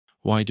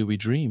Why do we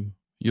dream?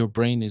 Your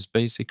brain is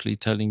basically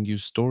telling you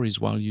stories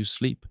while you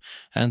sleep,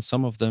 and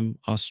some of them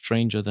are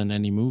stranger than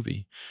any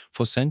movie.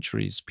 For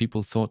centuries,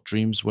 people thought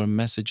dreams were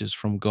messages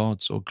from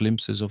gods or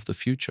glimpses of the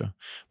future,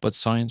 but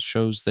science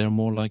shows they're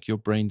more like your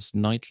brain's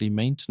nightly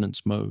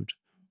maintenance mode.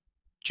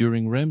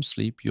 During REM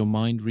sleep, your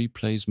mind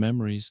replays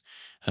memories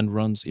and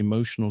runs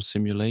emotional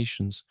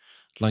simulations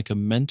like a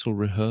mental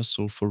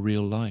rehearsal for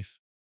real life.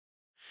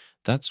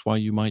 That's why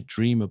you might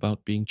dream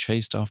about being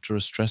chased after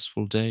a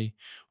stressful day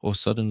or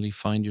suddenly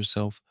find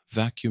yourself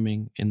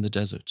vacuuming in the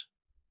desert.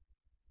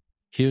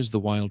 Here's the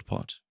wild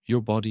part.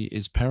 Your body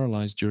is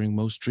paralyzed during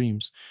most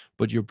dreams,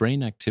 but your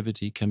brain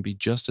activity can be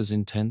just as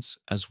intense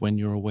as when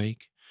you're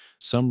awake.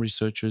 Some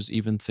researchers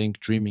even think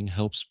dreaming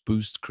helps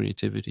boost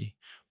creativity.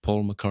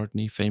 Paul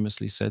McCartney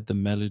famously said the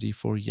melody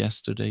for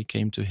Yesterday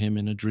came to him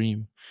in a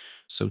dream.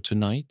 So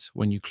tonight,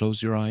 when you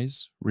close your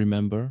eyes,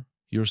 remember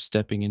you're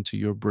stepping into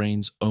your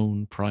brain's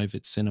own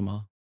private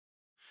cinema.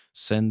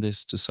 Send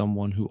this to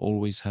someone who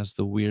always has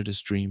the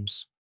weirdest dreams.